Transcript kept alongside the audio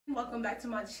Welcome back to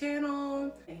my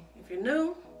channel. If you're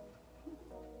new,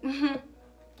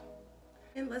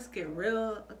 and let's get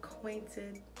real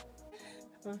acquainted.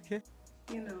 Okay.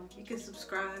 You know, you can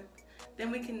subscribe,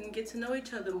 then we can get to know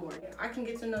each other more. I can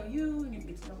get to know you, you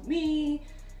get to know me.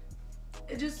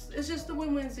 It's just a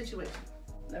win-win situation.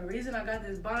 The reason I got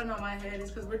this bonnet on my head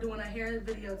is because we're doing a hair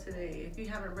video today. If you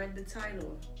haven't read the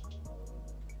title,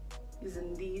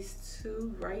 using these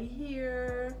two right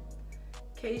here,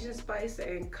 Cajun Spice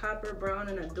and Copper Brown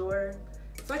and Adore.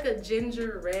 It's like a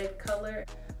ginger red color.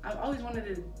 I've always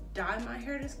wanted to dye my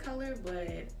hair this color,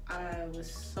 but I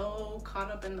was so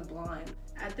caught up in the blonde.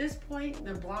 At this point,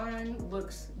 the blonde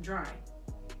looks dry.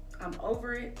 I'm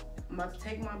over it. I'm about to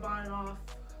take my bonnet off.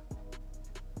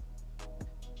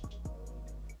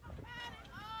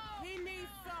 He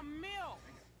needs some milk.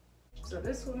 So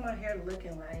this is what my hair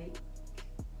looking like.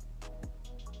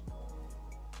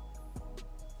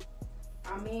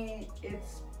 I mean,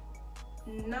 it's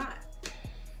not,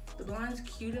 the blonde's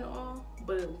cute and all,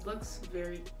 but it looks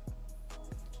very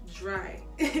dry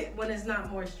when it's not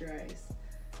moisturized.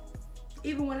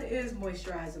 Even when it is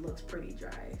moisturized, it looks pretty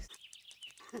dry.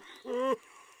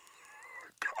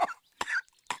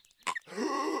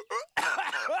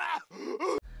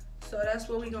 So that's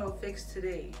what we gonna fix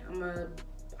today.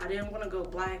 I didn't want to go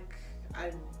black.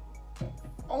 I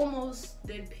almost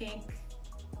did pink.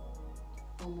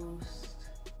 Almost.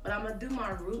 But I'm gonna do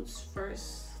my roots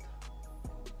first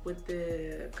with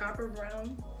the Copper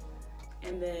Brown,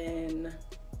 and then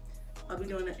I'll be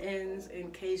doing the ends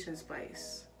in Cajun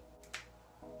Spice.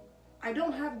 I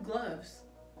don't have gloves.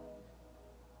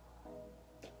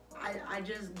 I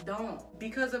just don't,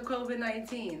 because of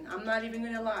COVID-19. I'm not even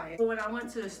gonna lie. When I went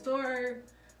to the store,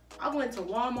 I went to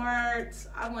Walmart,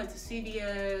 I went to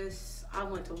CVS, I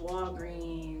went to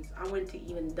Walgreens, I went to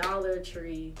even Dollar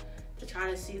Tree to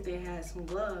try to see if they had some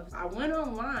gloves. I went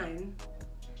online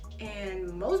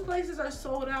and most places are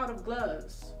sold out of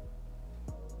gloves.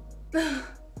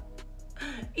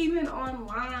 Even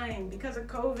online because of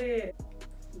COVID.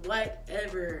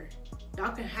 Whatever.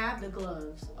 Y'all can have the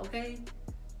gloves, okay?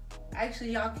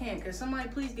 Actually, y'all can. Cause somebody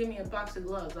please give me a box of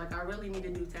gloves. Like, I really need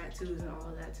to do tattoos and all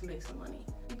of that to make some money.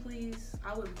 Please,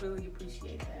 I would really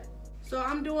appreciate that. So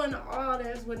I'm doing all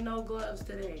this with no gloves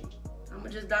today. I'm gonna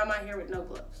just dye my hair with no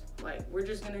gloves. Like, we're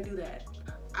just gonna do that.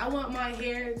 I want my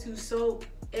hair to soak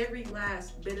every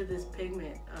last bit of this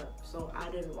pigment up. So I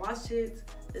didn't wash it.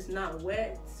 It's not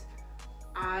wet.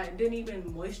 I didn't even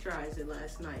moisturize it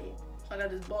last night. So I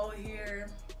got this bowl here.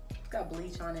 It's got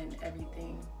bleach on it and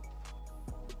everything.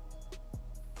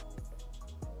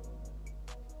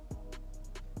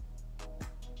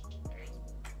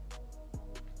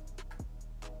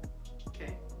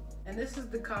 Okay. And this is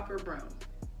the Copper Brown.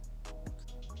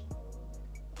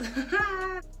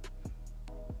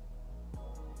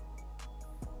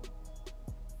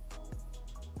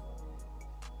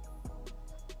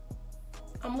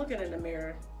 I'm looking in the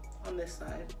mirror on this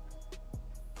side.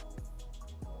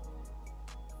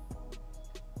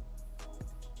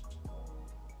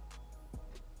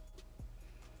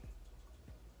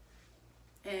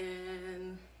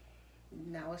 And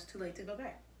now it's too late to go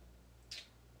back.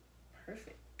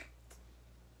 Perfect.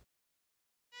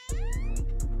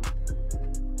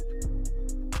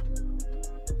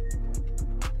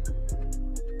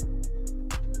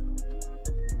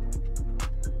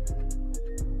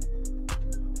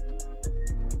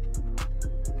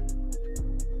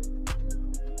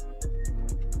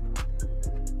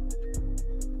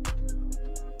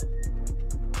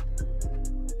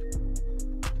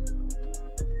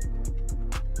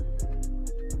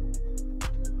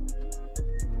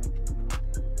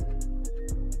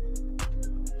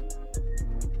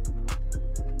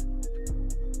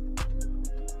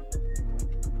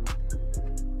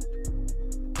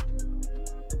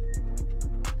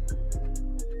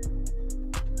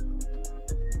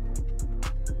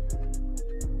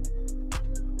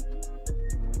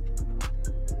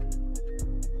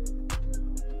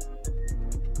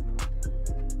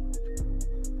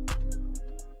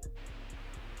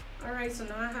 Alright, so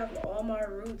now I have all my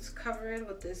roots covered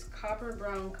with this Copper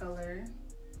Brown color.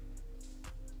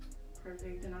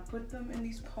 Perfect. And I put them in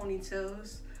these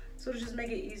ponytails so to just make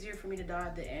it easier for me to dye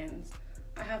at the ends.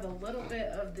 I have a little bit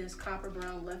of this Copper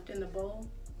Brown left in the bowl,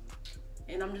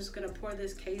 and I'm just gonna pour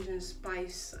this Cajun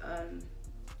Spice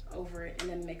over it and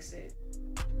then mix it.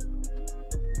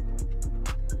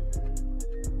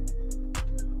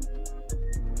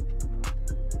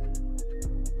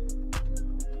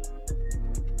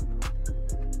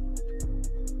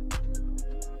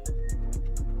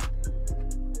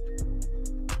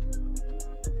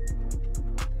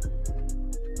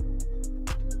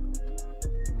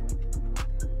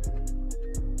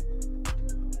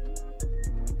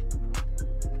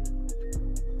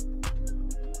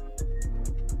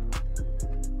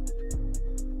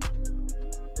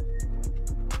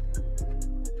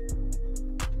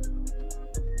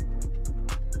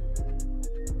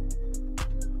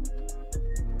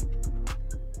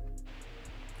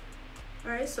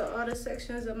 Alright, so all the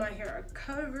sections of my hair are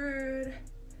covered.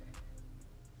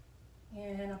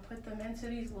 And I put them into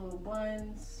these little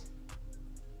buns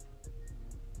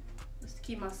just to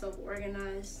keep myself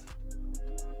organized.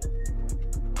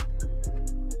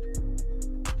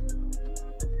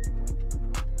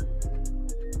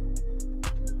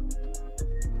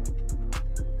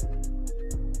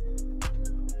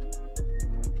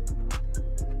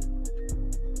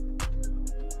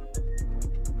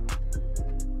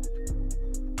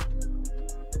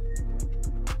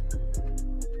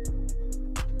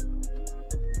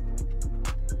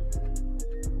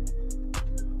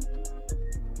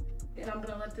 I'm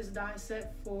gonna let this dye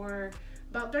set for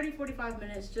about 30-45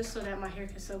 minutes just so that my hair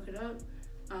can soak it up.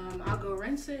 I'll go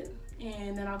rinse it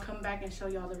and then I'll come back and show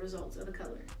y'all the results of the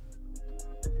color.